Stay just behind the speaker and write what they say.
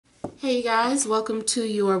Hey you guys, welcome to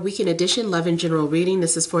your weekend edition Love and General reading.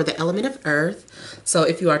 This is for the element of Earth. So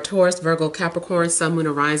if you are Taurus, Virgo, Capricorn, Sun, Moon,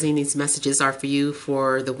 or Rising, these messages are for you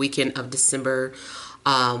for the weekend of December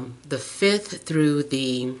the 6th through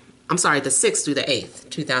the 8th,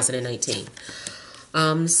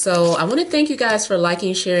 2019. So I want to thank you guys for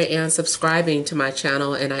liking, sharing, and subscribing to my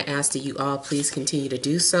channel, and I ask that you all please continue to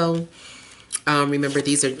do so. Remember,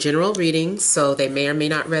 these are general readings, so they may or may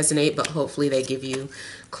not resonate, but hopefully they give you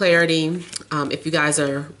clarity. If you guys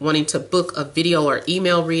are wanting to book a video or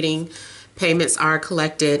email reading, payments are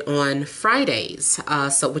collected on Fridays,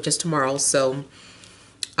 which is tomorrow. So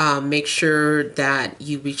make sure that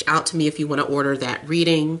you reach out to me if you want to order that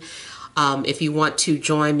reading. If you want to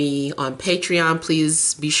join me on Patreon,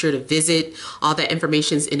 please be sure to visit. All that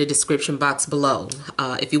information is in the description box below.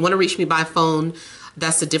 If you want to reach me by phone,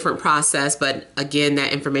 that's a different process, but again,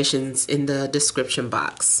 that information's in the description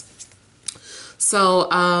box. So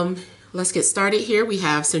let's get started here. We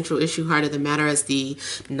have central issue, heart of the matter, as the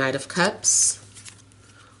Knight of Cups.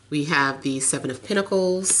 We have the Seven of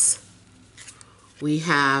Pentacles. We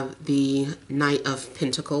have the Knight of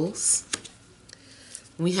Pentacles.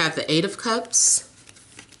 We have the Eight of Cups,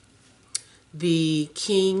 the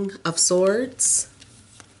King of Swords,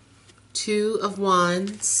 Two of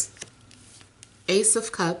Wands, Ace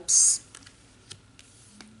of Cups,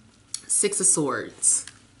 Six of Swords.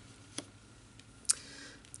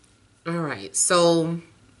 All right, so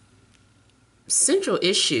central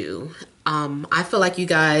issue. I feel like you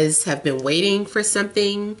guys have been waiting for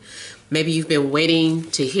something. Maybe you've been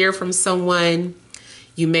waiting to hear from someone.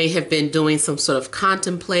 You may have been doing some sort of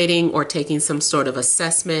contemplating or taking some sort of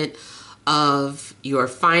assessment of your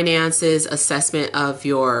finances, assessment of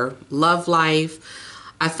your love life.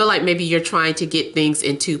 I feel like maybe you're trying to get things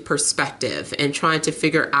into perspective and trying to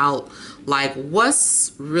figure out like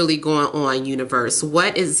what's really going on, universe.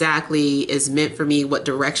 What exactly is meant for me? What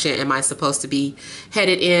direction am I supposed to be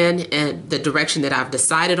headed in? And the direction that I've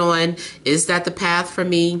decided on, is that the path for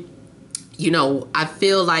me? You know, I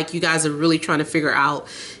feel like you guys are really trying to figure out,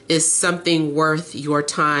 is something worth your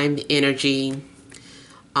time, energy?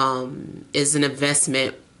 Is an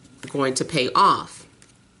investment going to pay off?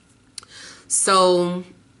 So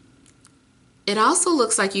it also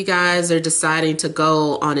looks like you guys are deciding to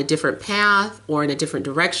go on a different path or in a different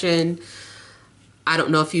direction. I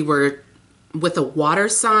don't know if you were with a water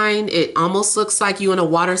sign. It almost looks like you and a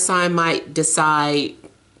water sign might decide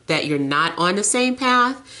that you're not on the same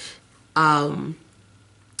path.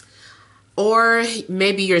 Or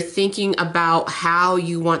maybe you're thinking about how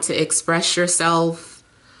you want to express yourself.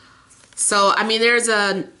 So, I mean, there's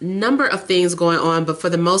a number of things going on, but for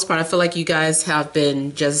the most part, I feel like you guys have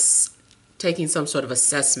been just taking some sort of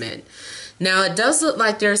assessment. Now, it does look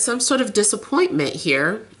like there's some sort of disappointment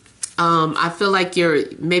here. I feel like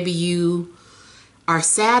maybe you are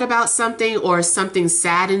sad about something, or something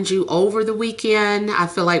saddened you over the weekend. I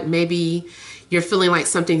feel like maybe you're feeling like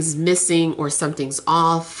something's missing or something's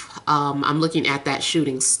off. I'm looking at that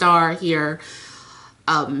shooting star here.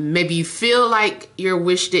 Maybe you feel like your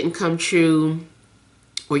wish didn't come true,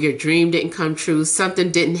 or your dream didn't come true.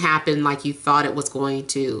 Something didn't happen like you thought it was going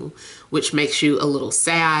to, which makes you a little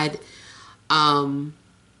sad. But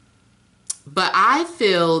I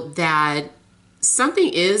feel that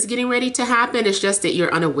something is getting ready to happen. It's just that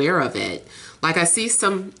you're unaware of it. Like, I see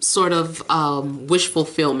some sort of wish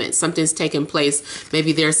fulfillment. Something's taking place.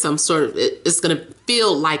 Maybe there's some sort of, it's going to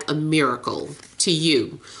feel like a miracle to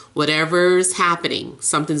you. Whatever's happening,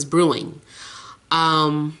 something's brewing.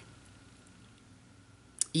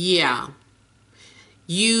 Yeah.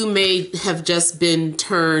 You may have just been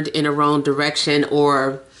turned in a wrong direction,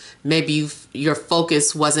 or maybe your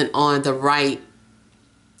focus wasn't on the right.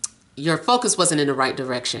 Your focus wasn't in the right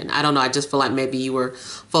direction. I don't know. I just feel like maybe you were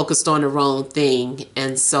focused on the wrong thing.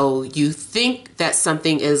 And so you think that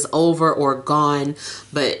something is over or gone,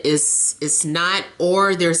 but it's not,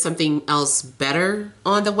 or there's something else better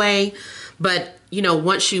on the way. But, you know,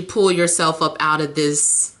 once you pull yourself up out of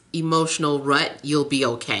this emotional rut, you'll be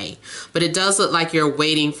okay. But it does look like you're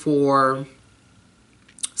waiting for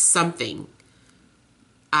something.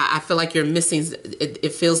 I feel like you're missing.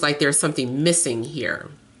 It feels like there's something missing here.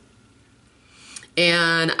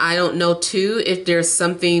 And I don't know, too, if there's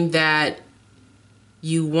something that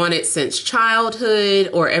you wanted since childhood,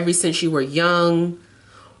 or ever since you were young,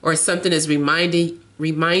 or something is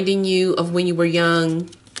reminding you of when you were young.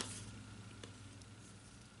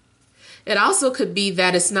 It also could be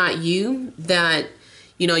that it's not you, that,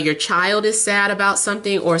 you know, your child is sad about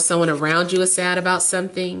something, or someone around you is sad about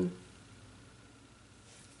something.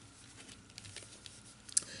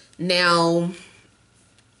 Now,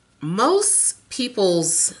 most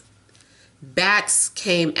people's backs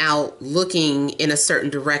came out looking in a certain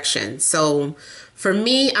direction. So for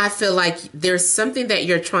me, I feel like there's something that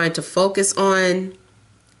you're trying to focus on.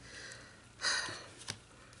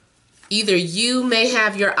 Either you may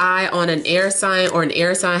have your eye on an air sign, or an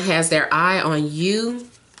air sign has their eye on you.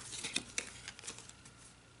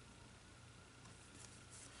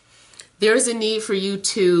 There's a need for you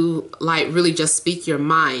to like really just speak your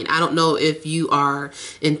mind. I don't know if you are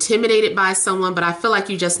intimidated by someone, but I feel like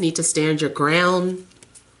you just need to stand your ground.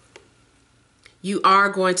 You are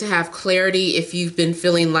going to have clarity if you've been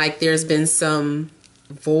feeling like there's been some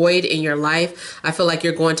void in your life. I feel like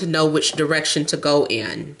you're going to know which direction to go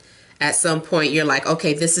in. At some point, you're like,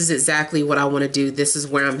 okay, this is exactly what I want to do. This is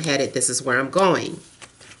where I'm headed. This is where I'm going.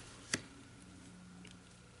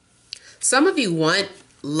 Some of you want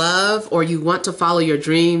love, or you want to follow your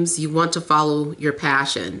dreams. You want to follow your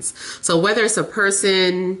passions. So whether it's a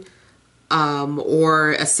person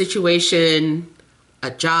or a situation, a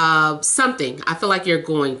job, something, I feel like you're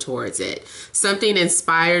going towards it. Something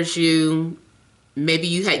inspires you. Maybe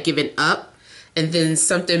you had given up, and then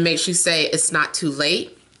something makes you say, it's not too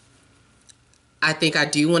late. I think I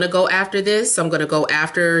do want to go after this. So I'm going to go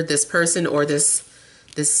after this person or this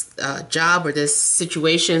job or this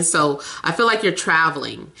situation. So I feel like you're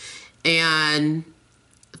traveling, and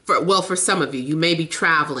for some of you, you may be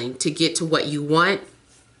traveling to get to what you want.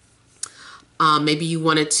 Maybe you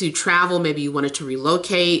wanted to travel. Maybe you wanted to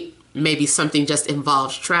relocate. Maybe something just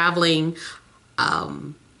involves traveling.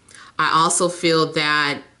 I also feel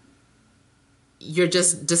that you're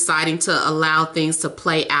just deciding to allow things to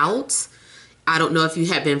play out. I don't know if you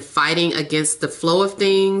have been fighting against the flow of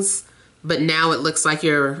things, but now it looks like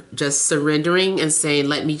you're just surrendering and saying,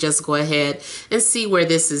 let me just go ahead and see where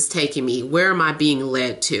this is taking me. Where am I being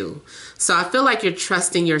led to? So I feel like you're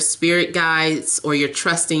trusting your spirit guides, or you're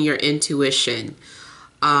trusting your intuition.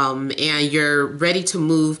 And you're ready to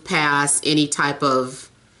move past any type of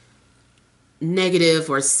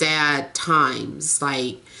negative or sad times.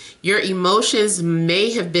 Like, your emotions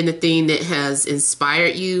may have been the thing that has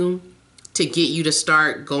inspired you to get you to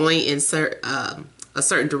start going in a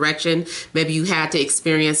certain direction. Maybe you had to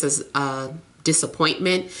experience a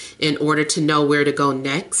disappointment in order to know where to go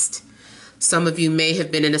next. Some of you may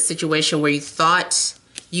have been in a situation where you thought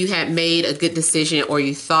you had made a good decision, or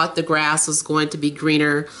you thought the grass was going to be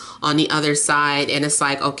greener on the other side, and it's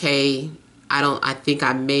like, okay, I think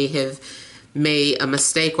I may have made a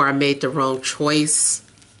mistake, or I made the wrong choice.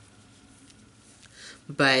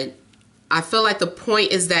 But I feel like the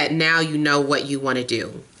point is that now you know what you want to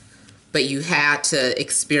do, but you had to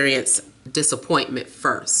experience disappointment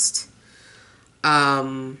first.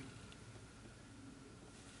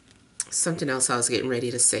 Something else I was getting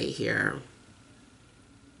ready to say here.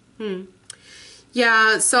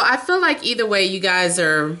 Yeah, so I feel like either way, you guys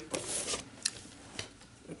are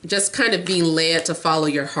just kind of being led to follow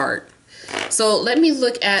your heart. So let me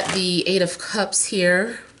look at the Eight of Cups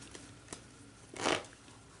here.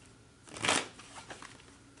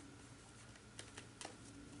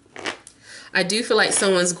 I do feel like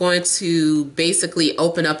someone's going to basically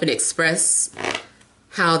open up and express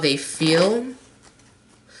how they feel.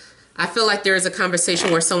 I feel like there is a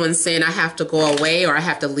conversation where someone's saying, I have to go away, or I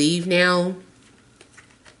have to leave now.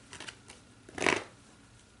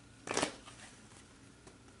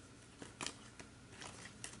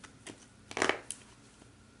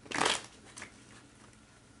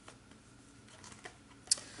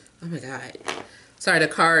 Oh my God. Sorry, the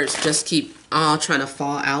cards just keep all trying to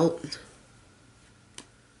fall out.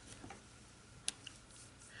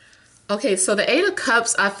 Okay, so the Eight of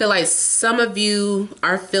Cups, I feel like some of you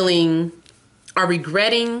are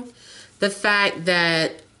regretting the fact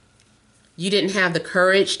that you didn't have the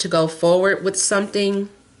courage to go forward with something.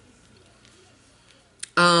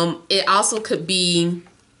 It also could be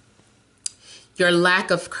your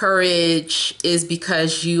lack of courage is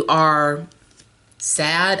because you are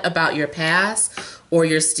sad about your past, or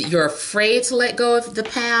you're afraid to let go of the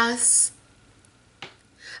past.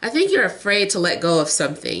 I think you're afraid to let go of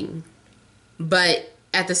something, but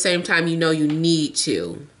at the same time, you know you need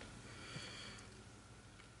to.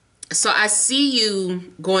 So I see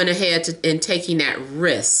you going ahead and taking that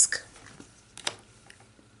risk.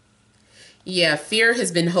 Yeah, fear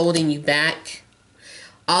has been holding you back.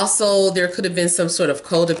 Also, there could have been some sort of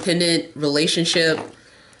codependent relationship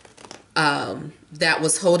that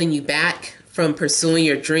was holding you back from pursuing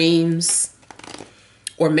your dreams.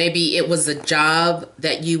 Or maybe it was a job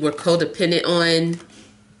that you were codependent on.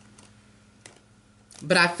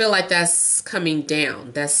 But I feel like that's coming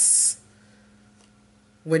down.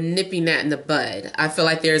 we're nipping that in the bud. I feel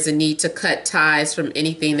like there's a need to cut ties from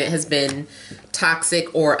anything that has been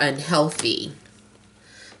toxic or unhealthy.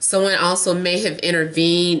 Someone also may have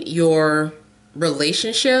intervened your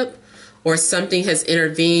relationship, or something has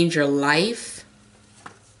intervened your life.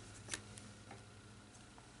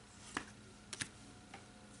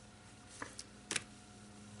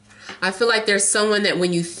 I feel like there's someone that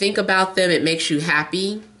when you think about them, it makes you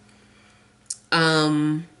happy.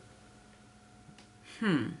 I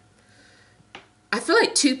feel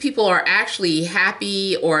like two people are actually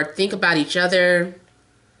happy or think about each other,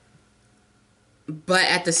 but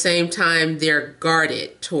at the same time, they're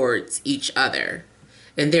guarded towards each other.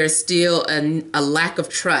 And there's still a lack of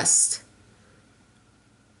trust.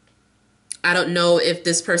 I don't know if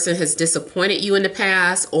this person has disappointed you in the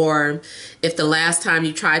past, or if the last time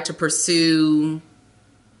you tried to pursue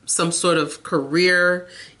some sort of career,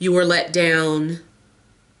 you were let down.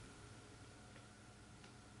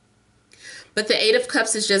 But the Eight of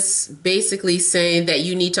Cups is just basically saying that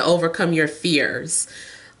you need to overcome your fears.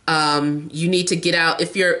 You need to get out.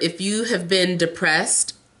 If you have been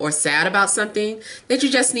depressed or sad about something, that you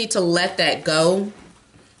just need to let that go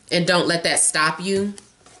and don't let that stop you.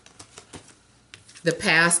 The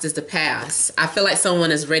past is the past. I feel like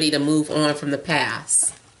someone is ready to move on from the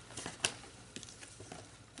past.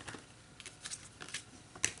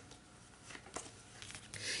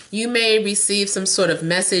 You may receive some sort of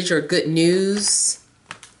message or good news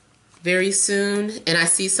very soon. And I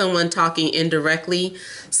see someone talking indirectly.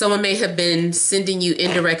 Someone may have been sending you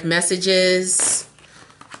indirect messages.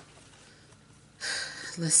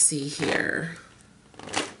 Let's see here.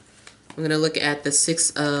 I'm going to look at the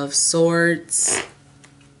Six of Swords.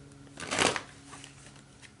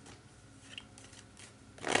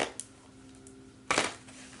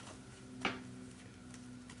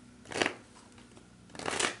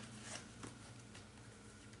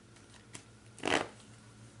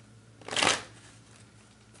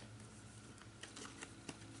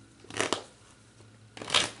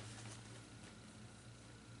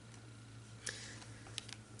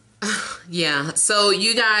 Yeah, so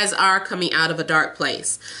you guys are coming out of a dark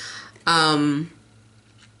place. I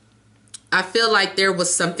feel like there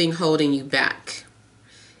was something holding you back,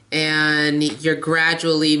 and you're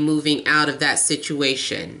gradually moving out of that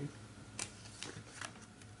situation.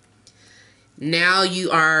 Now you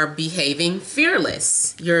are behaving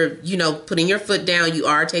fearless. You're, putting your foot down. You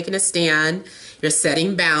are taking a stand. You're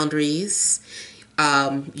setting boundaries.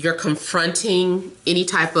 You're confronting any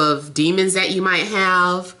type of demons that you might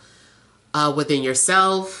have within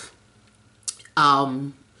yourself.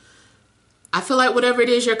 I feel like whatever it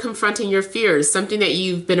is, you're confronting your fears. Something that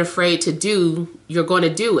you've been afraid to do, you're going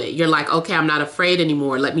to do it. You're like, okay, I'm not afraid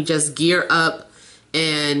anymore. Let me just gear up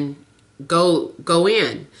and go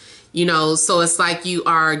in. So it's like you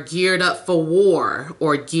are geared up for war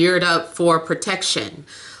or geared up for protection.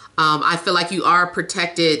 I feel like you are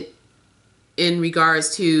protected in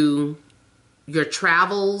regards to your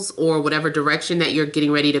travels or whatever direction that you're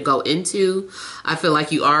getting ready to go into. I feel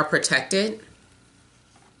like you are protected.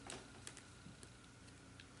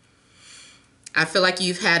 I feel like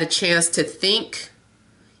you've had a chance to think.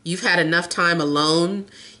 You've had enough time alone.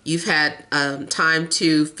 You've had time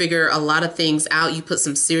to figure a lot of things out. You put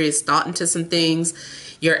some serious thought into some things.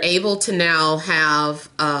 You're able to now have,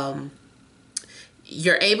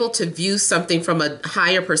 you're able to view something from a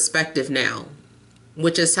higher perspective now,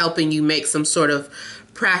 which is helping you make some sort of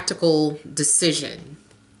practical decision.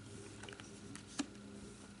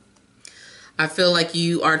 I feel like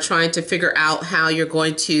you are trying to figure out how you're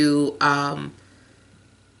going to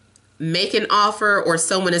make an offer, or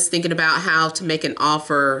someone is thinking about how to make an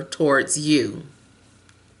offer towards you.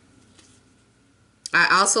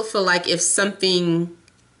 I also feel like if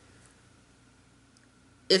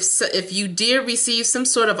you did receive some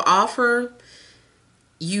sort of offer,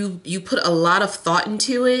 you put a lot of thought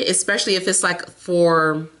into it, especially if it's like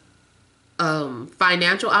for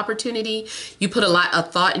financial opportunity. You put a lot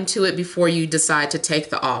of thought into it before you decide to take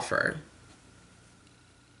the offer.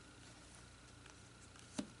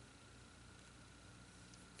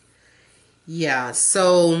 Yeah,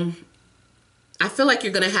 so I feel like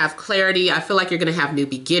you're going to have clarity. I feel like you're going to have new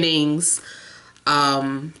beginnings.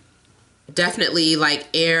 Definitely like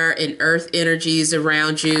air and earth energies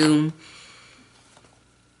around you,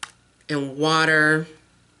 and water.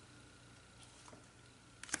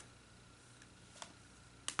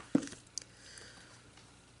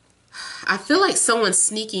 I feel like someone's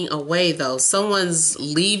sneaking away though. Someone's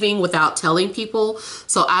leaving without telling people.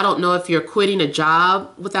 So I don't know if you're quitting a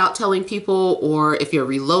job without telling people, or if you're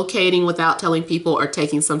relocating without telling people, or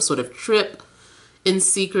taking some sort of trip in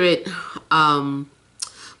secret.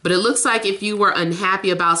 But it looks like if you were unhappy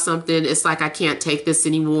about something, it's like, I can't take this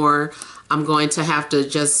anymore. I'm going to have to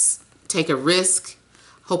just take a risk.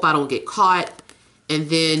 Hope I don't get caught. And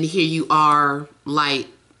then here you are, like,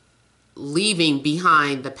 leaving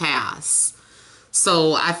behind the past.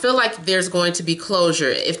 So I feel like there's going to be closure.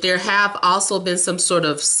 If there have also been some sort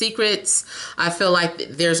of secrets, I feel like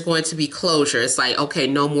there's going to be closure. It's like, okay,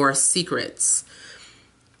 no more secrets.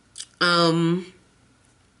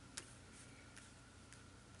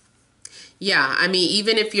 Yeah, I mean,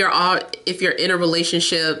 even if you're in a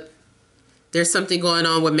relationship, there's something going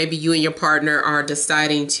on where maybe you and your partner are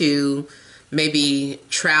deciding to maybe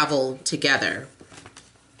travel together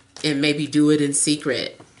and maybe do it in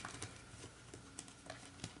secret.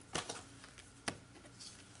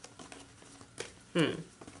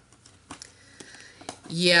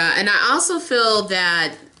 Yeah, and I also feel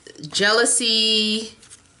that jealousy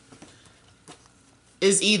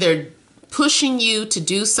is either pushing you to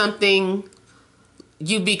do something.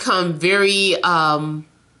 You become very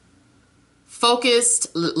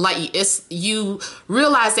focused, like you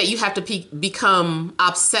realize that you have to become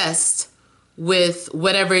obsessed with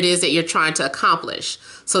whatever it is that you're trying to accomplish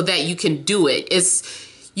so that you can do it.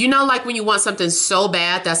 It's, you know, like when you want something so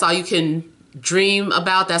bad, that's all you can dream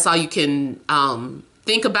about, that's all you can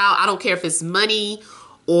think about. I don't care if it's money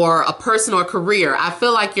or a person or career. I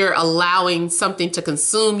feel like you're allowing something to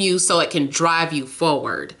consume you so it can drive you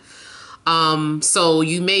forward. So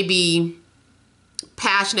you may be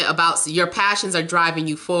passionate about, your passions are driving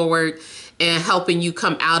you forward and helping you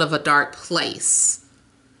come out of a dark place.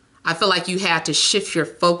 I feel like you had to shift your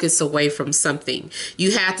focus away from something.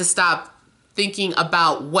 You had to stop thinking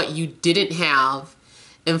about what you didn't have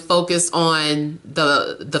and focus on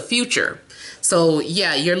the future. So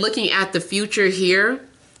yeah, you're looking at the future here.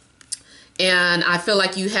 And I feel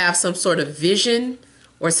like you have some sort of vision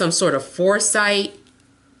or some sort of foresight.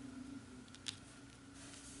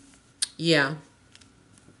 Yeah.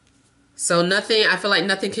 So nothing, I feel like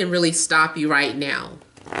nothing can really stop you right now.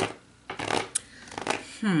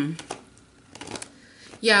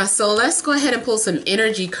 Yeah, so let's go ahead and pull some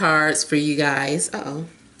energy cards for you guys. Uh-oh,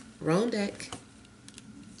 wrong deck.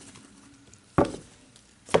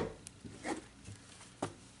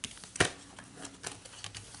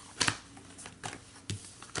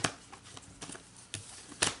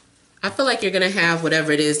 I feel like you're going to have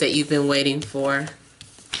whatever it is that you've been waiting for.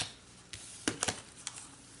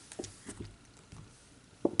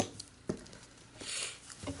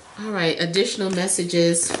 All right, additional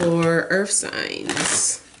messages for Earth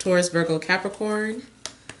signs. Taurus, Virgo, Capricorn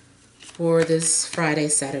for this Friday,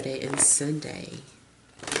 Saturday, and Sunday.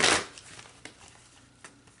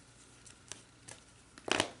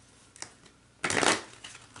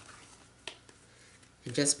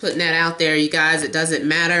 Just putting that out there, you guys. It doesn't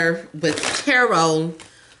matter with tarot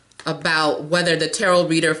about whether the tarot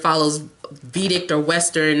reader follows Vedic or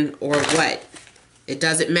Western or what. It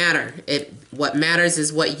doesn't matter. What matters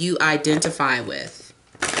is what you identify with.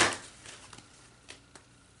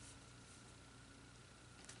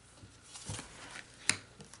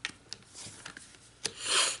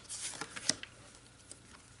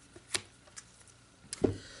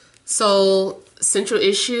 So, central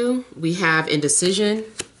issue, we have indecision.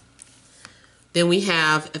 Then we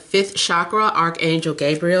have a fifth chakra, Archangel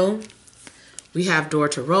Gabriel. We have door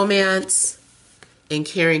to romance and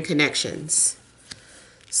caring connections.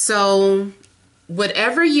 So,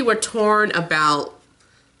 whatever you were torn about,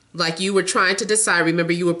 like you were trying to decide,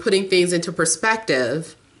 remember you were putting things into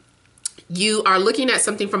perspective, you are looking at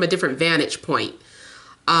something from a different vantage point.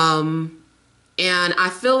 And I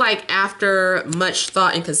feel like after much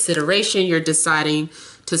thought and consideration, you're deciding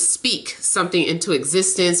to speak something into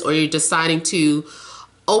existence, or you're deciding to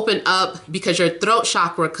open up because your throat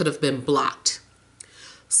chakra could have been blocked.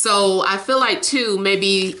 So I feel like too,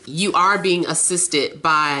 maybe you are being assisted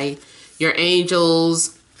by your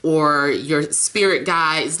angels or your spirit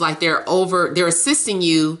guides, like they're assisting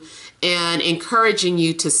you and encouraging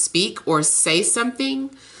you to speak or say something.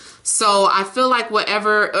 So I feel like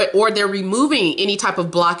whatever, or they're removing any type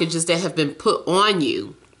of blockages that have been put on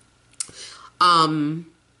you.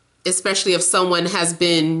 Especially if someone has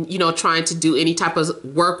been, you know, trying to do any type of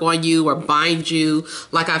work on you or bind you.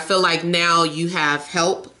 Like, I feel like now you have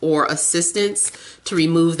help or assistance to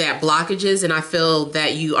remove that blockages. And I feel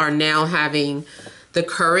that you are now having the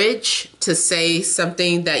courage to say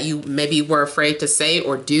something that you maybe were afraid to say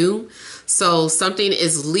or do. So something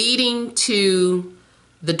is leading to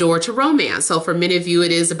the door to romance. So for many of you,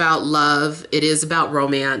 it is about love. It is about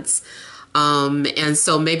romance. And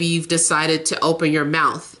so maybe you've decided to open your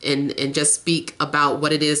mouth and just speak about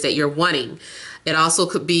what it is that you're wanting. It also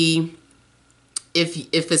could be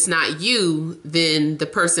if it's not you, then the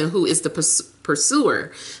person who is the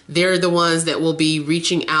pursuer, they're the ones that will be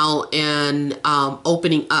reaching out and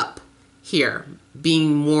opening up here,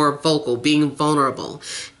 being more vocal, being vulnerable.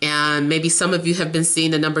 And maybe some of you have been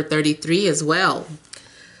seeing the number 33 as well.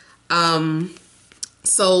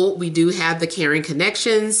 So we do have the caring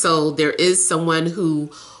connection. So there is someone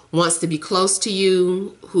who wants to be close to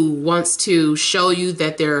you, who wants to show you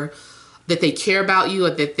that they care about you, or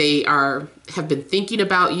that they have been thinking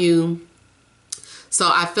about you. So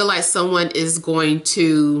I feel like someone is going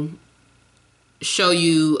to show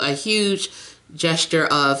you a huge gesture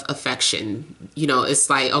of affection. You know, it's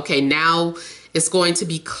like, okay, now it's going to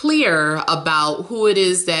be clear about who it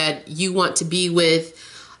is that you want to be with,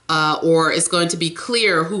 or it's going to be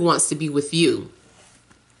clear who wants to be with you.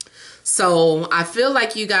 So I feel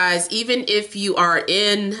like you guys, even if you are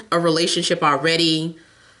in a relationship already,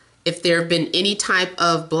 if there have been any type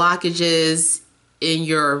of blockages in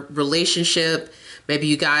your relationship, maybe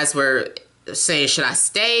you guys were saying, should I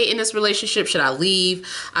stay in this relationship? Should I leave?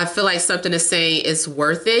 I feel like something is saying it's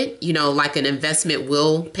worth it. You know, like an investment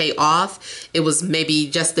will pay off. It was maybe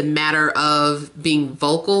just a matter of being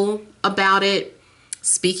vocal about it,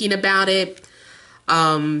 speaking about it.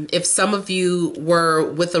 If some of you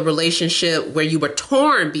were with a relationship where you were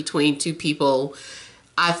torn between two people,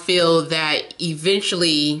 I feel that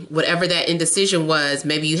eventually, whatever that indecision was,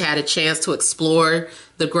 maybe you had a chance to explore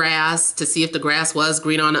the grass to see if the grass was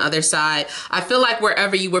green on the other side. I feel like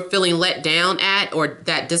wherever you were feeling let down at, or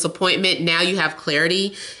that disappointment, now you have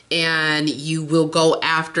clarity and you will go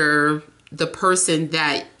after the person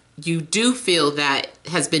that you do feel that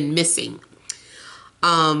has been missing.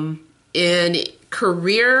 In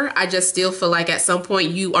career, I just still feel like at some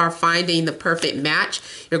point you are finding the perfect match.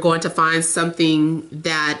 You're going to find something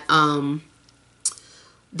that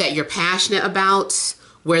that you're passionate about,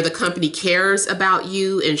 where the company cares about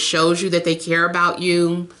you and shows you that they care about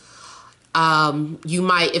you. You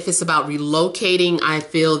might, if it's about relocating, I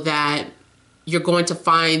feel that you're going to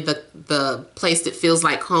find the place that feels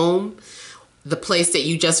like home, the place that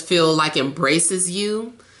you just feel like embraces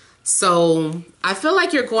you. So I feel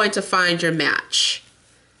like you're going to find your match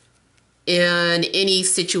in any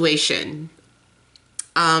situation.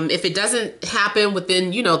 If it doesn't happen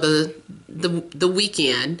within, you know, the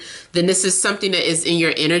weekend, then this is something that is in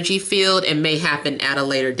your energy field and may happen at a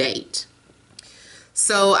later date.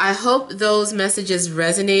 So I hope those messages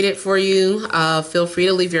resonated for you. Feel free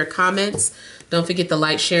to leave your comments. Don't forget to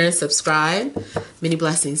like, share, and subscribe. Many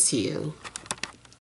blessings to you.